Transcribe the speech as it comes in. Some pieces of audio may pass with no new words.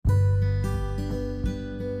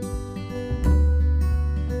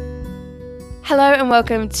Hello and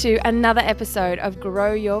welcome to another episode of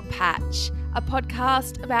Grow Your Patch, a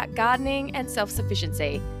podcast about gardening and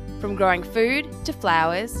self-sufficiency. From growing food to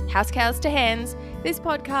flowers, house cows to hens, this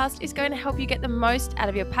podcast is going to help you get the most out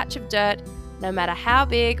of your patch of dirt, no matter how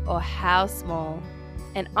big or how small.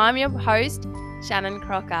 And I'm your host, Shannon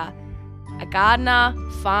Crocker, a gardener,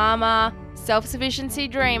 farmer, self-sufficiency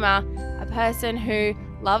dreamer, a person who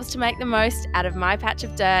loves to make the most out of my patch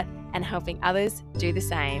of dirt and helping others do the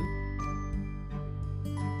same.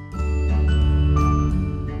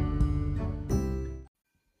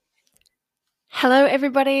 Hello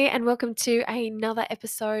everybody and welcome to another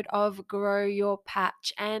episode of Grow Your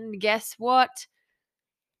Patch. And guess what?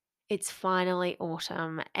 It's finally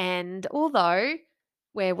autumn, and although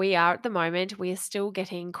where we are at the moment we are still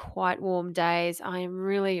getting quite warm days, I am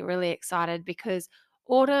really excited because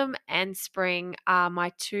autumn and spring are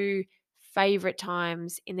my two favorite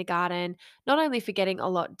times in the garden, not only for getting a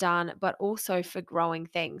lot done but also for growing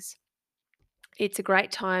things. It's a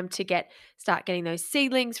great time to start getting those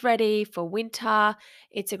seedlings ready for winter.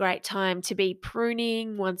 It's a great time to be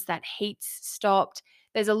pruning once that heat's stopped.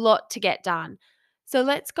 There's a lot to get done. So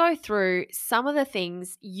let's go through some of the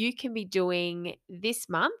things you can be doing this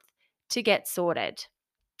month to get sorted.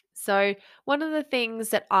 So one of the things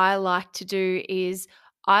that I like to do is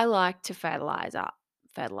I like to fertilize.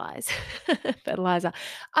 Fertilizer.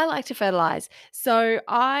 I like to fertilize. So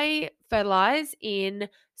I fertilize in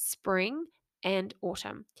spring and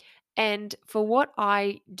autumn. And for what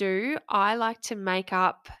I do, I like to make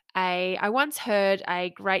up I once heard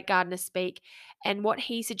a great gardener speak, and what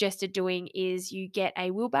he suggested doing is you get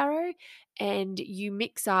a wheelbarrow and you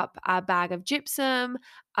mix up a bag of gypsum,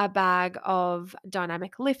 a bag of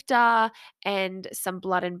dynamic lifter, and some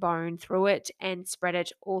blood and bone through it and spread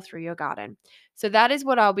it all through your garden. So that is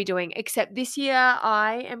what I'll be doing, except this year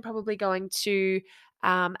I am probably going to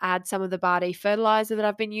add some of the Bardi fertilizer that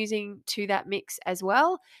I've been using to that mix as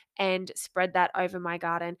well and spread that over my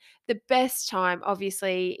garden. The best time,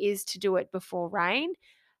 obviously, is to do it before rain.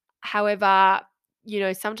 However,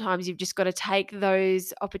 sometimes you've just got to take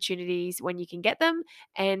those opportunities when you can get them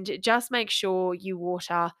and just make sure you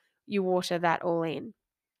water that all in.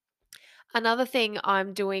 Another thing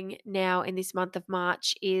I'm doing now in this month of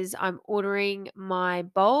March is I'm ordering my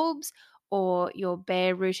bulbs or your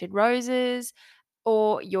bare rooted roses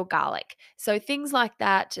or your garlic. So things like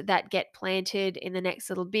that get planted in the next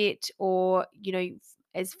little bit, or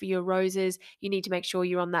as for your roses, you need to make sure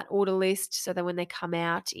you're on that order list so that when they come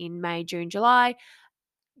out in May, June, July,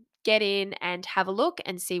 get in and have a look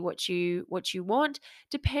and see what you want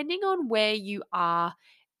depending on where you are.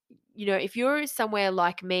 If you're somewhere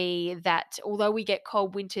like me that although we get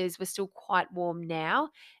cold winters, we're still quite warm now,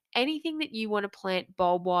 anything that you want to plant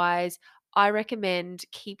bulb wise, I recommend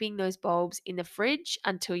keeping those bulbs in the fridge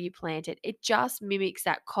until you plant it. It just mimics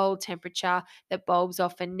that cold temperature that bulbs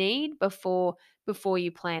often need before you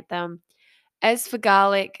plant them. As for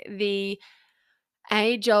garlic, the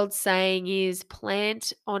age-old saying is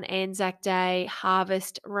plant on Anzac Day,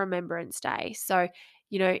 harvest Remembrance Day. So,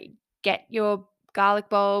 you know, get your garlic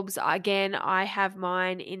bulbs. Again, I have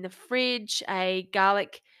mine in the fridge. A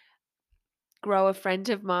garlic grower friend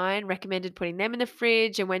of mine recommended putting them in the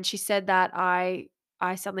fridge, and when she said that, I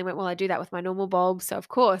suddenly went, well, I do that with my normal bulbs. So, of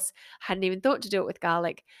course, I hadn't even thought to do it with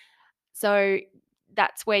garlic. So,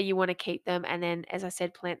 that's where you want to keep them, and then as I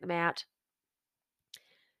said, plant them out.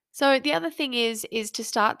 So the other thing is to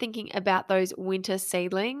start thinking about those winter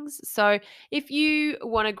seedlings. So if you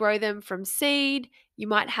want to grow them from seed, you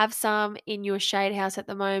might have some in your shade house at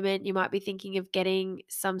the moment. You might be thinking of getting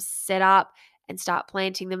some set up and start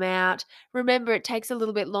planting them out. Remember, it takes a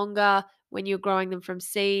little bit longer when you're growing them from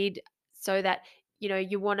seed, so that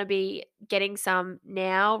you want to be getting some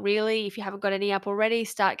now. Really, if you haven't got any up already,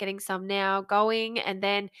 start getting some now going, and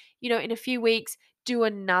then in a few weeks do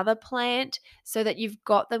another plant so that you've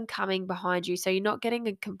got them coming behind you. So you're not getting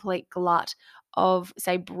a complete glut of,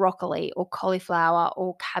 say, broccoli or cauliflower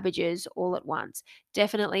or cabbages all at once.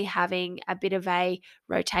 Definitely having a bit of a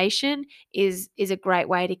rotation is a great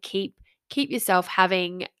way to keep yourself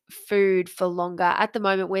having food for longer. At the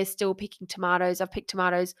moment, we're still picking tomatoes. I've picked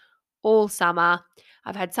tomatoes all summer.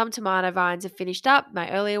 I've had some tomato vines have finished up. My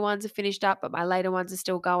earlier ones have finished up, but my later ones are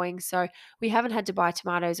still going. So we haven't had to buy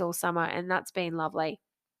tomatoes all summer, and that's been lovely.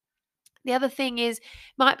 The other thing is,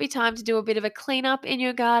 might be time to do a bit of a cleanup in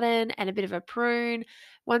your garden and a bit of a prune.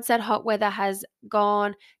 Once that hot weather has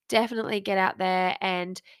gone, definitely get out there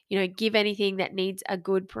and, give anything that needs a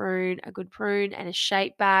good prune and a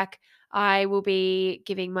shape back. I will be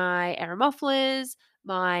giving my Eremophilus,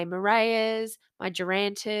 my Moreas, my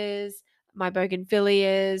Gerantas, my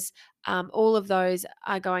bougainvilleas, all of those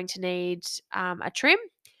are going to need a trim.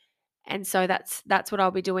 And so that's what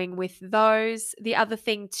I'll be doing with those. The other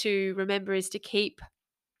thing to remember is to keep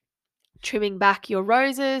trimming back your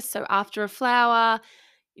roses. So after a flower,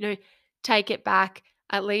 you know, take it back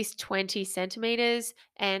at least 20 centimeters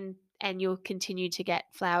and you'll continue to get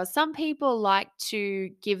flowers. Some people like to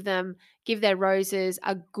give their roses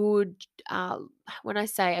a good when I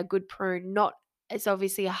say a good prune, not it's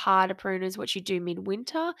obviously a harder prune as what you do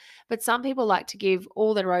midwinter, but some people like to give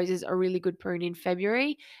all their roses a really good prune in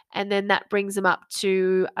February, and then that brings them up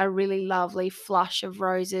to a really lovely flush of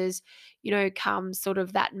roses, come sort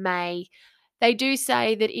of that May. They do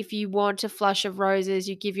say that if you want a flush of roses,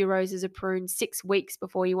 you give your roses a prune 6 weeks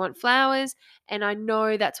before you want flowers. And I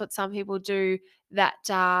know that's what some people do that,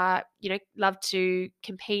 love to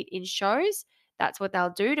compete in shows. That's what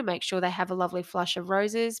they'll do to make sure they have a lovely flush of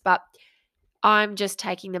roses. But I'm just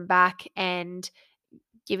taking them back and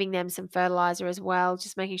giving them some fertilizer as well,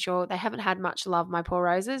 just making sure they haven't had much love, my poor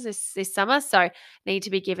roses, this summer. So need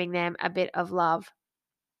to be giving them a bit of love.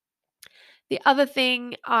 The other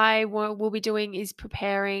thing I will be doing is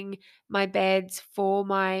preparing my beds for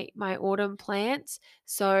my autumn plants.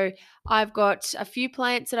 So I've got a few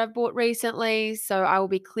plants that I've bought recently. So I will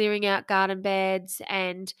be clearing out garden beds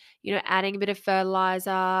and, adding a bit of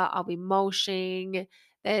fertilizer. I'll be mulching.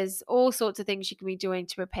 There's all sorts of things you can be doing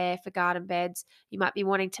to prepare for garden beds. You might be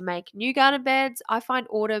wanting to make new garden beds. I find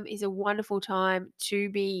autumn is a wonderful time to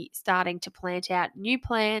be starting to plant out new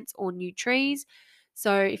plants or new trees.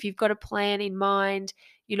 So if you've got a plan in mind,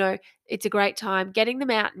 it's a great time. Getting them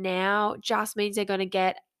out now just means they're going to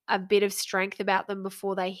get a bit of strength about them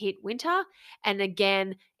before they hit winter. And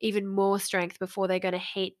again, even more strength before they're going to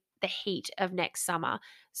hit the heat of next summer.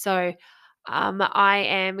 So I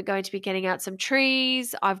am going to be getting out some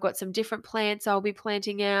trees. I've got some different plants I'll be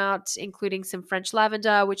planting out, including some French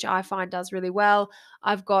lavender, which I find does really well.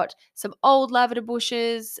 I've got some old lavender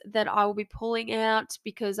bushes that I will be pulling out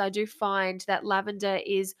because I do find that lavender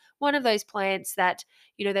is one of those plants that,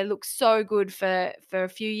 they look so good for a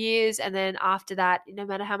few years. And then after that, no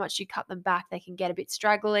matter how much you cut them back, they can get a bit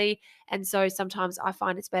straggly. And so sometimes I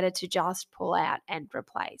find it's better to just pull out and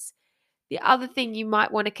replace. The other thing you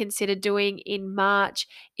might want to consider doing in March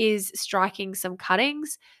is striking some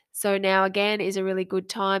cuttings. So now again is a really good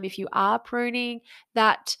time if you are pruning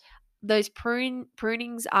that those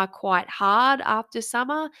prunings are quite hard after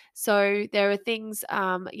summer. So there are things,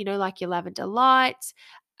 like your lavender lights.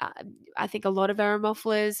 I think a lot of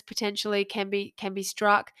aromophilas potentially can be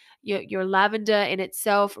struck. Your lavender in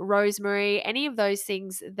itself, rosemary, any of those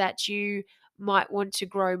things that you might want to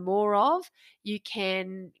grow more of, you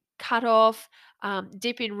can cut off,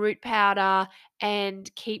 dip in root powder,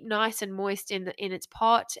 and keep nice and moist in its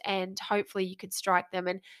pot. And hopefully, you can strike them.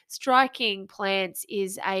 And striking plants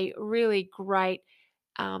is a really great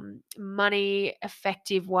money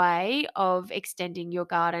effective way of extending your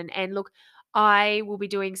garden. And look, I will be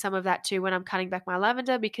doing some of that too when I'm cutting back my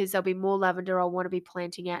lavender because there'll be more lavender I'll want to be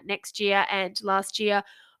planting out next year. And last year,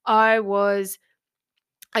 I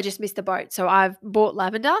just missed the boat. So I've bought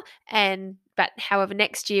lavender but however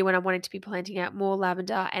next year when I'm wanting to be planting out more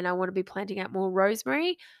lavender and I want to be planting out more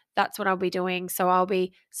rosemary, that's what I'll be doing. So I'll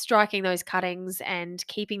be striking those cuttings and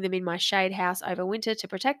keeping them in my shade house over winter to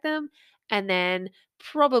protect them. And then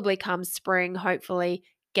probably come spring, hopefully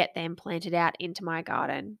get them planted out into my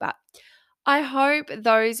garden. But I hope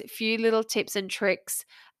those few little tips and tricks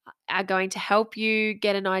are going to help you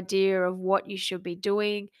get an idea of what you should be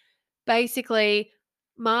doing. Basically,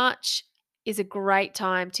 March is a great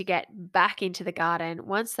time to get back into the garden.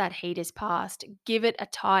 Once that heat is passed, give it a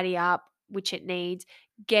tidy up, which it needs,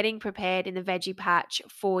 getting prepared in the veggie patch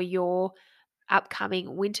for your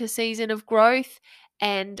upcoming winter season of growth,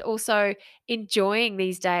 and also enjoying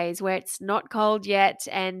these days where it's not cold yet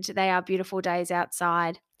and they are beautiful days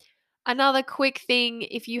outside. Another quick thing,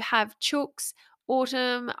 if you have chooks,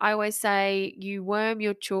 autumn, I always say you worm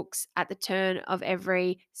your chooks at the turn of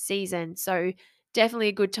every season. So definitely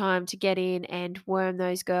a good time to get in and worm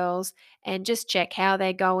those girls and just check how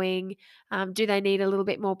they're going. Do they need a little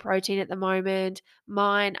bit more protein at the moment?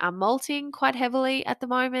 Mine are molting quite heavily at the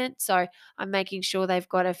moment, so I'm making sure they've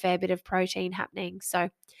got a fair bit of protein happening. So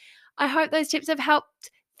I hope those tips have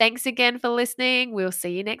helped. Thanks again for listening. We'll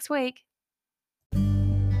see you next week.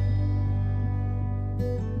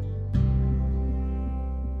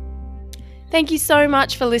 Thank you so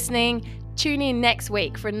much for listening. Tune in next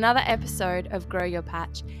week for another episode of Grow Your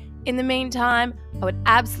Patch. In the meantime, I would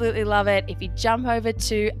absolutely love it if you jump over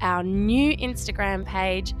to our new Instagram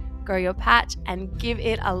page, Grow Your Patch, and give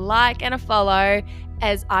it a like and a follow,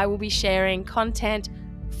 as I will be sharing content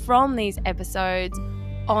from these episodes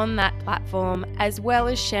on that platform, as well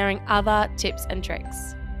as sharing other tips and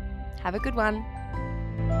tricks. Have a good one.